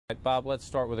Bob, let's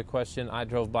start with a question. I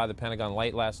drove by the Pentagon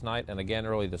late last night and again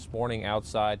early this morning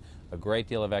outside. A great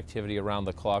deal of activity around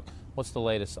the clock. What's the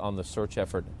latest on the search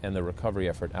effort and the recovery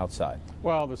effort outside?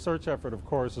 Well, the search effort, of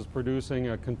course, is producing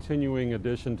a continuing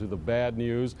addition to the bad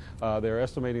news. They're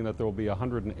estimating that there will be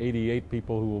 188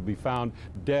 people who will be found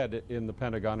dead in the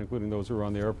Pentagon, including those who are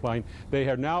on the airplane. They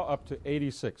are now up to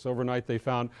 86. Overnight, they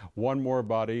found one more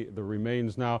body. The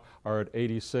remains now are at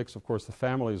 86. Of course, the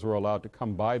families were allowed to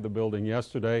come by the building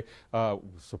yesterday,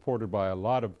 supported by a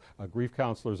lot of grief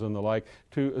counselors and the like,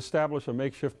 to establish a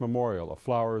makeshift memorial of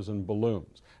flowers and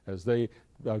balloons as they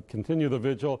continue the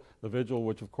vigil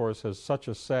which of course has such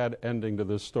a sad ending to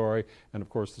this story. And of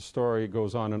course the story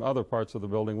goes on in other parts of the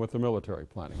building with the military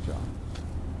planning, John.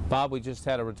 Bob, we just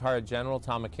had a retired general,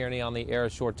 Tom McKierney, on the air a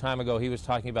short time ago. He was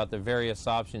talking about the various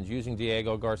options, using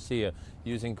Diego Garcia,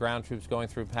 using ground troops going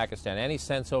through Pakistan. Any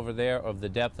sense over there of the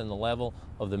depth and the level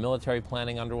of the military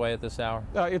planning underway at this hour?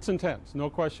 It's intense, no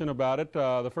question about it.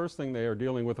 The first thing they are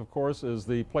dealing with, of course, is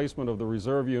the placement of the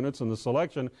reserve units and the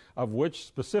selection of which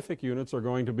specific units are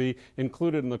going to be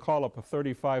included in the call-up of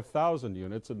 35,000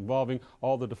 units involving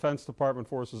all the Defense Department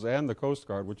forces and the Coast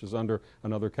Guard, which is under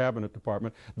another cabinet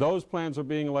department. Those plans are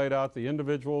being laid out. The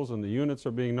individuals and the units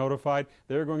are being notified.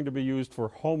 They're going to be used for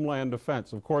homeland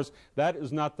defense. Of course, that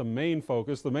is not the main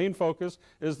focus. The main focus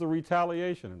is the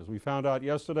retaliation. And as we found out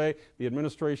yesterday, the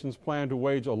administration's plan to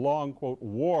wage a long, quote,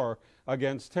 war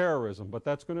against terrorism. But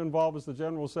that's going to involve, as the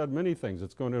general said, many things.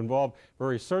 It's going to involve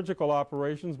very surgical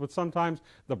operations, but sometimes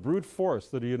the brute force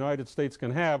that the United States can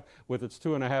have with its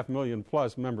 2.5 million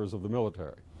plus members of the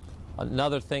military.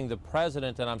 Another thing the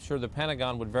President, and I'm sure the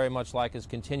Pentagon would very much like, is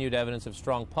continued evidence of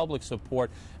strong public support.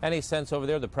 Any sense over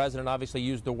there? The President obviously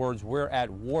used the words, "we're at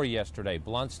war" yesterday.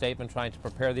 Blunt statement trying to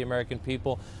prepare the American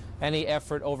people. Any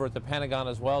effort over at the Pentagon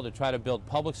as well to try to build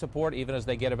public support, even as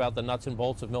they get about the nuts and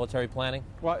bolts of military planning?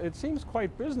 Well, it seems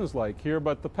quite businesslike here,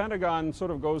 but the Pentagon sort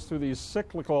of goes through these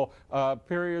cyclical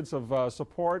periods of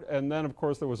support, and then, of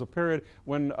course, there was a period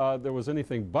when there was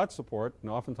anything but support,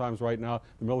 and oftentimes right now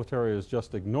the military is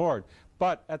just ignored.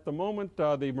 But at the moment,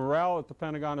 the morale at the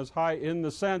Pentagon is high in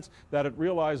the sense that it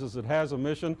realizes it has a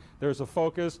mission, there's a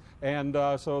focus, and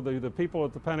so the people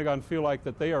at the Pentagon feel like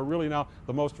that they are really now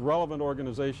the most relevant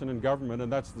organization in government,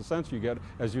 and that's the sense you get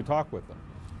as you talk with them.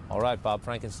 All right, Bob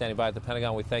Franken standing by at the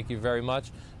Pentagon. We thank you very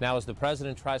much. Now, as the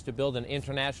President tries to build an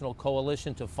international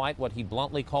coalition to fight what he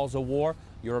bluntly calls a war,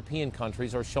 European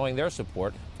countries are showing their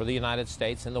support for the United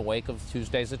States in the wake of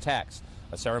Tuesday's attacks.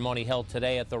 A ceremony held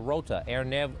today at the Rota Air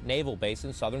Naval Base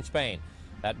in southern Spain.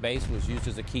 That base was used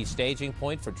as a key staging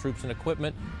point for troops and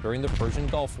equipment during the Persian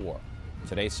Gulf War.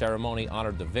 Today's ceremony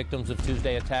honored the victims of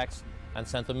Tuesday attacks and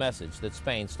sent the message that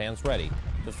Spain stands ready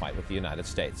to fight with the United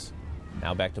States.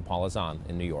 Now back to Paula Zahn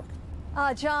in New York.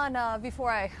 John,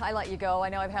 before I let you go, I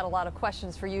know I've had a lot of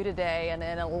questions for you today, and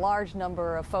a large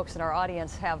number of folks in our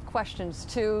audience have questions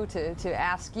too to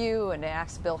ask you and to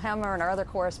ask Bill Hemmer and our other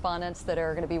correspondents that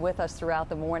are going to be with us throughout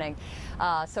the morning.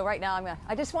 So right now,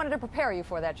 I just wanted to prepare you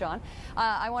for that, John.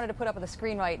 I wanted to put up on the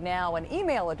screen right now an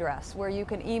email address where you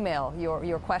can email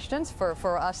your questions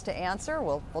for us to answer.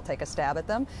 We'll take a stab at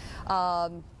them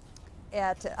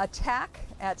at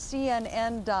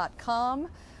attack@cnn.com.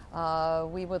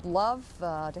 We would love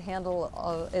to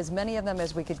handle as many of them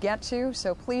as we could get to,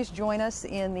 so please join us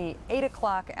in the 8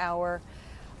 o'clock hour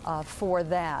for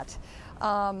that.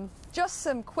 Just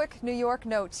some quick New York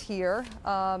notes here.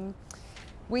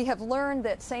 We have learned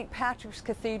that St. Patrick's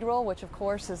Cathedral, which of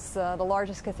course is the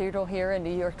largest cathedral here in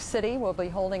New York City, will be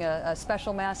holding a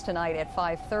special Mass tonight at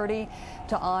 5:30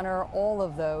 to honor all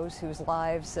of those whose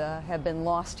lives have been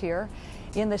lost here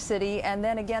in the city. And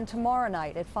then again tomorrow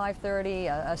night at 5:30,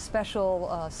 a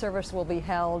special service will be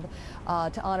held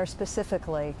to honor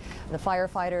specifically the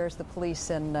firefighters, the police,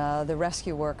 and the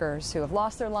rescue workers who have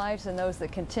lost their lives and those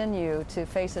that continue to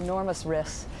face enormous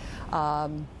risks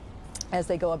as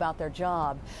they go about their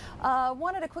job.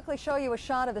 Wanted to quickly show you a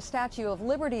shot of the Statue of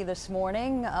Liberty this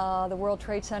morning. The World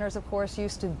Trade Centers, of course,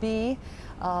 used to be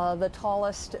the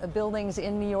tallest buildings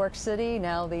in New York City.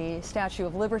 Now the Statue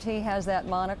of Liberty has that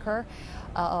moniker.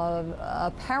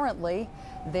 Apparently,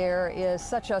 there is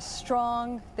such a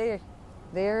strong... well,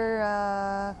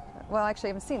 actually, I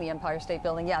haven't seen the Empire State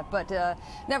Building yet, but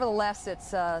nevertheless,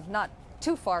 it's not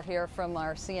too far here from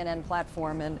our CNN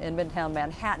platform in Midtown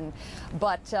Manhattan.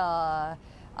 But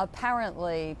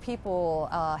apparently people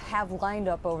have lined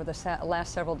up over the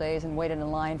last several days and waited in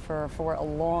line for a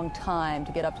long time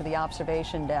to get up to the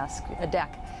observation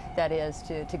deck, that is,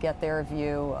 to get their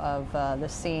view of the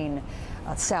scene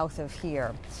south of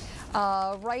here.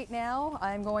 Right now,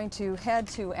 I'm going to head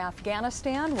to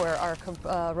Afghanistan, where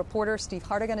our reporter Steve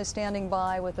Hartigan is standing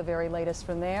by with the very latest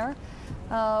from there.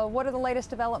 What are the latest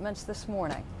developments this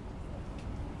morning?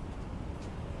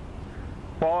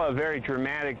 Paul, a very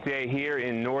dramatic day here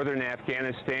in northern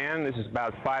Afghanistan. This is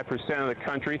about 5% of the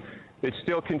country that's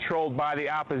still controlled by the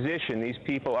opposition. These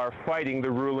people are fighting the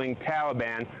ruling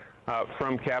Taliban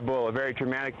from Kabul. A very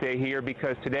dramatic day here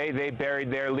because today they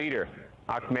buried their leader,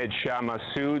 Ahmed Shah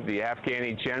Massoud, the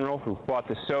Afghani general who fought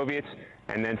the Soviets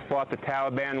and then fought the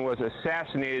Taliban, was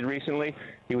assassinated recently.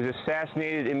 He was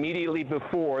assassinated immediately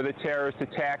before the terrorist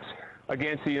attacks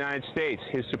against the United States.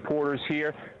 His supporters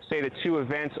here say the two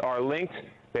events are linked.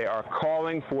 They are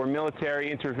calling for military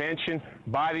intervention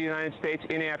by the United States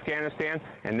in Afghanistan,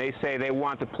 and they say they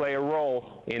want to play a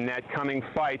role in that coming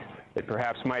fight that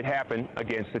perhaps might happen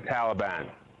against the Taliban.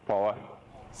 Paula?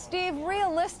 Steve,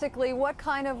 realistically, what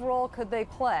kind of role could they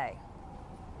play?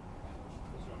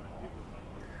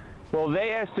 Well,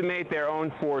 they estimate their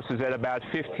own forces at about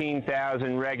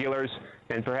 15,000 regulars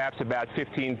and perhaps about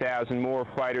 15,000 more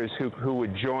fighters who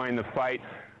would join the fight.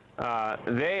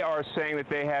 They are saying that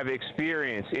they have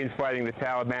experience in fighting the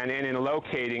Taliban and in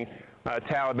locating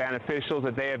Taliban officials,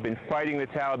 that they have been fighting the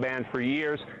Taliban for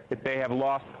years, that they have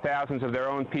lost thousands of their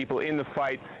own people in the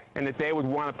fight, and that they would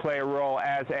want to play a role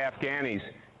as Afghanis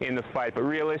in the fight. But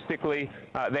realistically,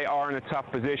 they are in a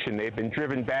tough position. They've been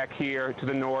driven back here to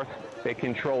the north. They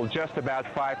control just about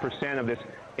 5% of this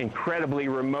incredibly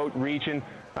remote region.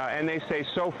 And they say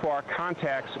so far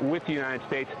contacts with the United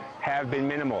States have been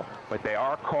minimal, but they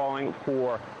are calling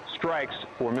for strikes,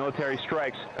 for military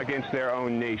strikes against their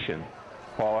own nation.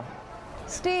 Paula?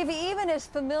 Steve, even as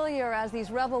familiar as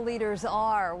these rebel leaders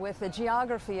are with the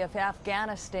geography of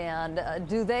Afghanistan,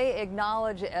 do they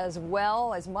acknowledge as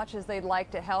well, as much as they'd like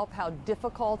to help, how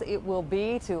difficult it will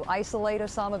be to isolate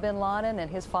Osama bin Laden and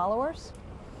his followers?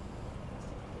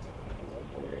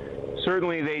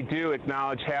 Certainly they do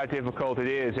acknowledge how difficult it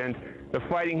is, and the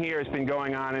fighting here has been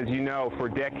going on, as you know, for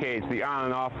decades, the on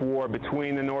and off war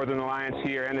between the Northern Alliance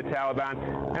here and the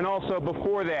Taliban. And also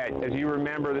before that, as you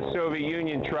remember, the Soviet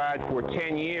Union tried for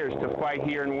 10 years to fight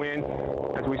here and win.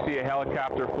 As we see a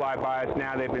helicopter fly by us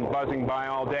now, they've been buzzing by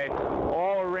all day.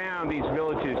 All around these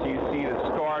villages, you see the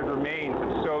scarred remains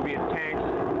of Soviet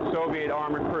tanks, Soviet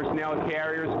armored personnel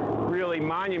carriers, really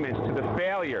monuments to the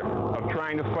failure of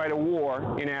trying to fight a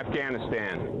war in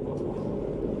Afghanistan.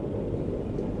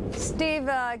 Steve,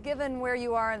 given where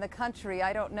you are in the country,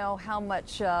 I don't know how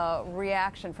much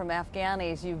reaction from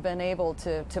Afghanis you've been able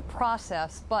to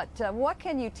process, but what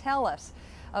can you tell us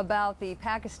about the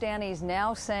Pakistanis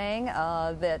now saying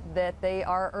that they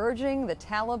are urging the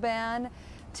Taliban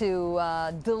to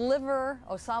deliver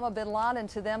Osama bin Laden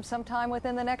to them sometime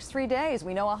within the next 3 days?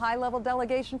 We know a high-level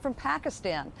delegation from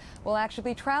Pakistan will actually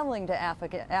be traveling to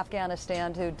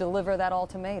Afghanistan to deliver that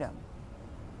ultimatum.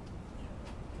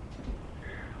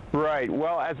 Right.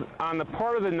 Well, as on the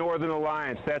part of the Northern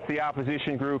Alliance, that's the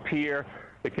opposition group here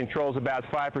that controls about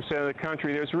 5% of the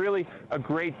country, there's really a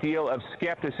great deal of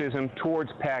skepticism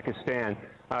towards Pakistan.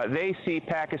 They see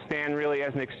Pakistan really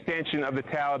as an extension of the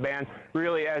Taliban,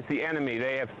 really as the enemy.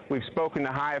 We've spoken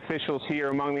to high officials here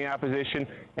among the opposition,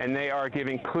 and they are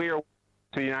giving clear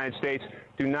to the United States,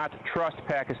 do not trust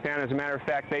Pakistan. As a matter of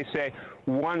fact, they say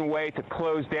one way to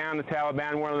close down the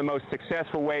Taliban, one of the most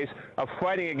successful ways of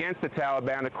fighting against the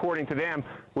Taliban, according to them,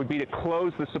 would be to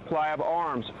close the supply of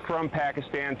arms from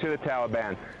Pakistan to the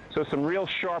Taliban. So some real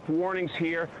sharp warnings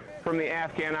here from the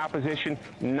Afghan opposition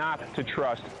not to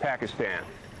trust Pakistan.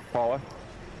 Paula?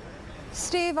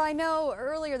 Steve, I know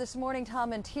earlier this morning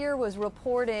Tom Mantier was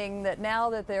reporting that now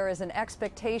that there is an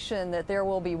expectation that there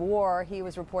will be war, he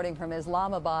was reporting from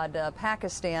Islamabad,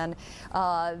 Pakistan,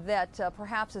 that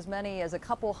perhaps as many as a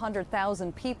couple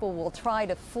 100,000 people will try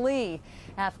to flee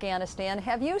Afghanistan.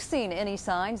 Have you seen any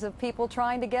signs of people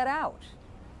trying to get out?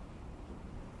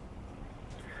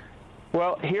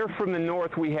 Well, here from the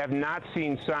north, we have not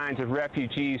seen signs of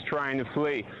refugees trying to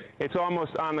flee. It's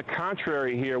almost on the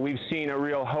contrary here. We've seen a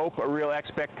real hope, a real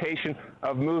expectation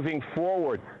of moving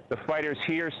forward. The fighters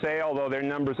here say, although their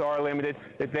numbers are limited,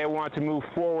 that they want to move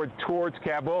forward towards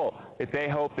Kabul, that they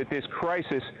hope that this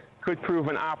crisis could prove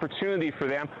an opportunity for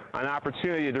them, an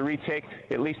opportunity to retake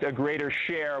at least a greater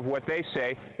share of what they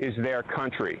say is their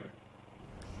country.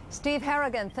 Steve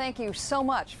Hartigan, thank you so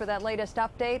much for that latest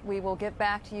update. We will get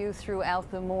back to you throughout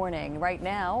the morning. Right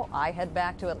now, I head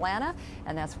back to Atlanta,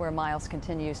 and that's where Miles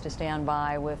continues to stand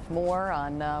by with more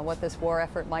on what this war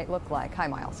effort might look like. Hi,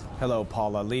 Miles. Hello,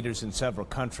 Paula. Leaders in several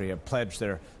countries have pledged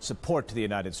their support to the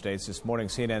United States. This morning,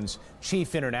 CNN's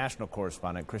chief international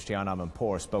correspondent, Christiane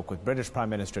Amanpour, spoke with British Prime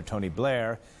Minister Tony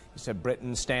Blair He said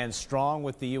Britain stands strong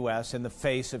with the U.S. in the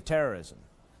face of terrorism.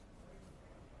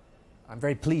 I'm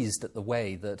very pleased at the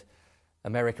way that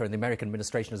America and the American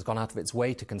administration has gone out of its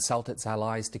way to consult its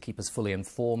allies, to keep us fully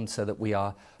informed so that we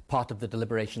are part of the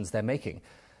deliberations they're making.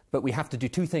 But we have to do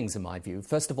two things, in my view.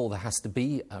 First of all, there has to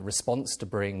be a response to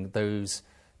bring those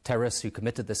terrorists who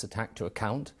committed this attack to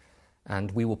account,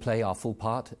 and we will play our full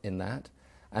part in that.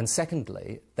 And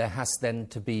secondly, there has then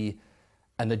to be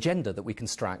an agenda that we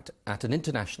construct at an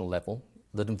international level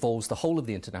that involves the whole of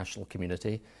the international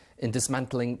community in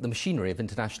dismantling the machinery of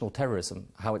international terrorism,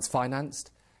 how it's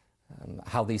financed,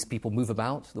 how these people move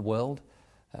about the world,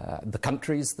 the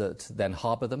countries that then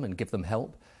harbour them and give them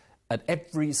help. At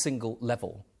every single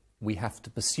level, we have to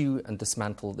pursue and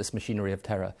dismantle this machinery of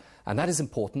terror. And that is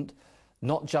important,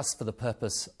 not just for the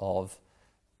purpose of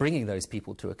bringing those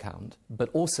people to account, but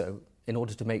also in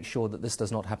order to make sure that this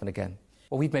does not happen again.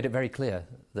 Well, we've made it very clear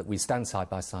that we stand side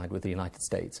by side with the United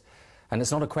States. And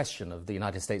it's not a question of the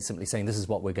United States simply saying, this is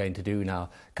what we're going to do now,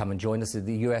 come and join us.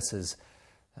 The US is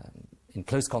in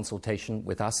close consultation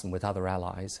with us and with other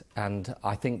allies, and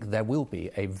I think there will be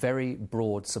a very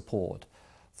broad support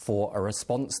for a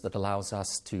response that allows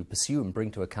us to pursue and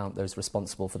bring to account those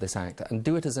responsible for this act, and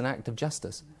do it as an act of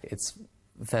justice. It's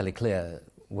fairly clear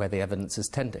where the evidence is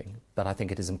tending, but I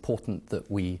think it is important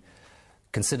that we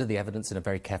consider the evidence in a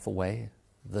very careful way,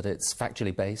 that it's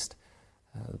factually based,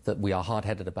 that we are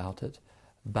hard-headed about it.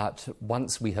 But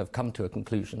once we have come to a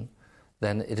conclusion,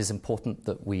 then it is important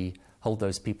that we hold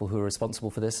those people who are responsible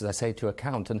for this, as I say, to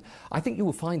account. And I think you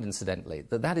will find, incidentally,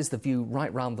 that that is the view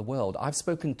right round the world. I've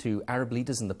spoken to Arab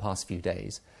leaders in the past few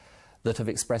days that have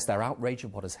expressed their outrage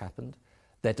at what has happened,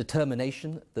 their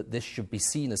determination that this should be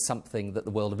seen as something that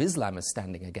the world of Islam is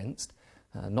standing against,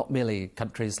 not merely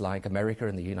countries like America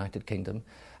and the United Kingdom.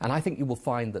 And I think you will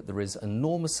find that there is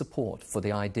enormous support for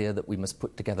the idea that we must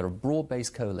put together a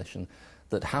broad-based coalition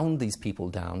that hound these people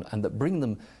down and that bring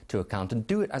them to account, and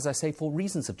do it, as I say, for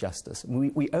reasons of justice.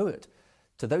 We owe it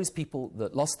to those people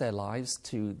that lost their lives,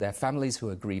 to their families who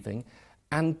are grieving,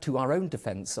 and to our own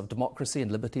defence of democracy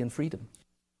and liberty and freedom.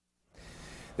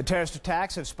 The terrorist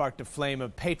attacks have sparked a flame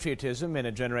of patriotism in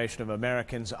a generation of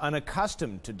Americans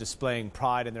unaccustomed to displaying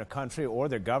pride in their country or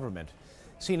their government.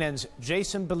 CNN's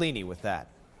Jason Bellini with that.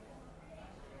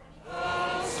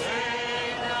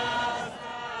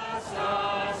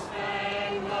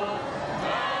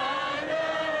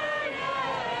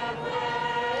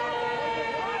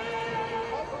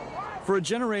 For a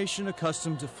generation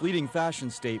accustomed to fleeting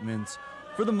fashion statements,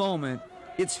 for the moment,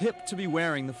 it's hip to be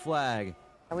wearing the flag.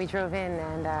 We drove in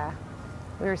and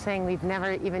we were saying we've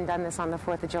never even done this on the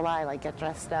 4th of July, like get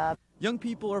dressed up. Young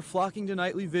people are flocking to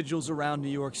nightly vigils around New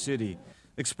York City,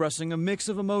 expressing a mix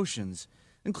of emotions,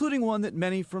 including one that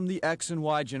many from the X and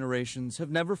Y generations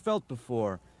have never felt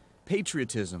before: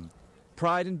 patriotism,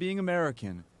 pride in being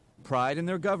American, pride in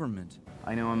their government.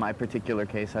 I know in my particular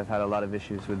case I've had a lot of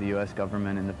issues with the U.S.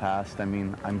 government in the past. I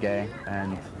mean, I'm gay,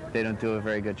 and they don't do a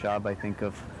very good job, I think,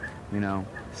 of, you know,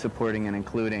 supporting and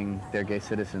including their gay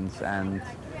citizens. And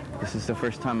this is the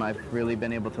first time I've really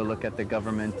been able to look at the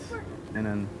government in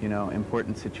an, you know,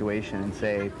 important situation and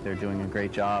say they're doing a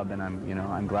great job, and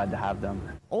I'm glad to have them.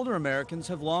 Older Americans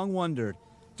have long wondered,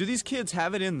 do these kids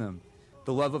have it in them?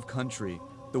 The love of country,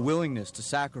 the willingness to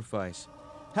sacrifice.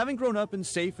 Having grown up in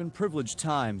safe and privileged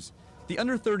times, the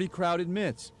under 30 crowd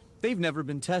admits they've never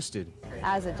been tested.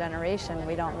 As a generation,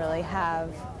 we don't really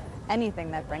have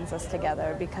anything that brings us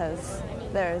together because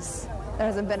there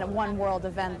hasn't been one world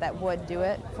event that would do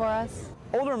it for us.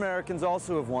 Older Americans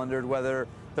also have wondered whether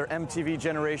their MTV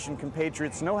generation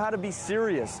compatriots know how to be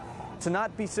serious, to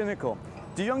not be cynical.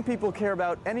 Do young people care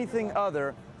about anything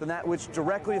other than that which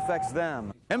directly affects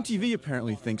them? MTV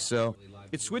apparently thinks so.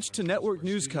 It switched to network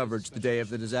news coverage the day of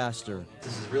the disaster.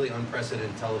 This is really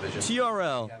unprecedented television.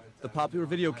 TRL, the popular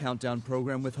video countdown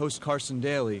program with host Carson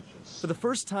Daly, for the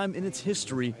first time in its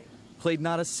history, played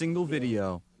not a single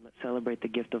video. Let's celebrate the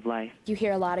gift of life. You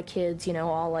hear a lot of kids, you know,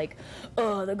 all like,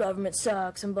 oh, the government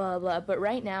sucks and blah, blah. But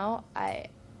right now,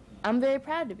 I'm very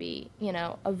proud to be, you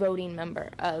know, a voting member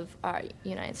of our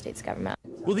United States government.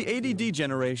 Will the ADD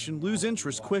generation lose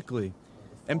interest quickly?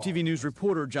 MTV News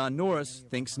reporter John Norris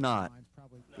thinks not.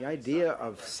 The idea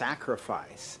of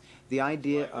sacrifice, the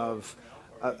idea of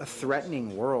a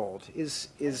threatening world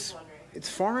it's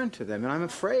foreign to them. And I'm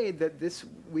afraid that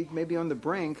we may be on the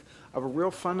brink of a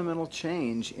real fundamental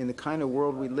change in the kind of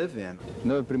world we live in.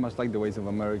 No, pretty much like the ways of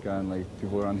America and like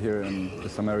people around here and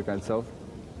just America itself.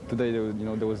 Today,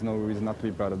 there was no reason not to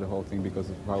be proud of the whole thing because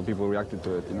of how people reacted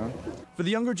to it, you know? For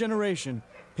the younger generation,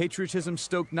 patriotism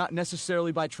stoked not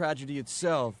necessarily by tragedy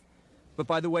itself, but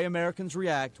by the way Americans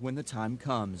react when the time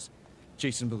comes.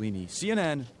 Jason Bellini,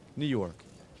 CNN, New York.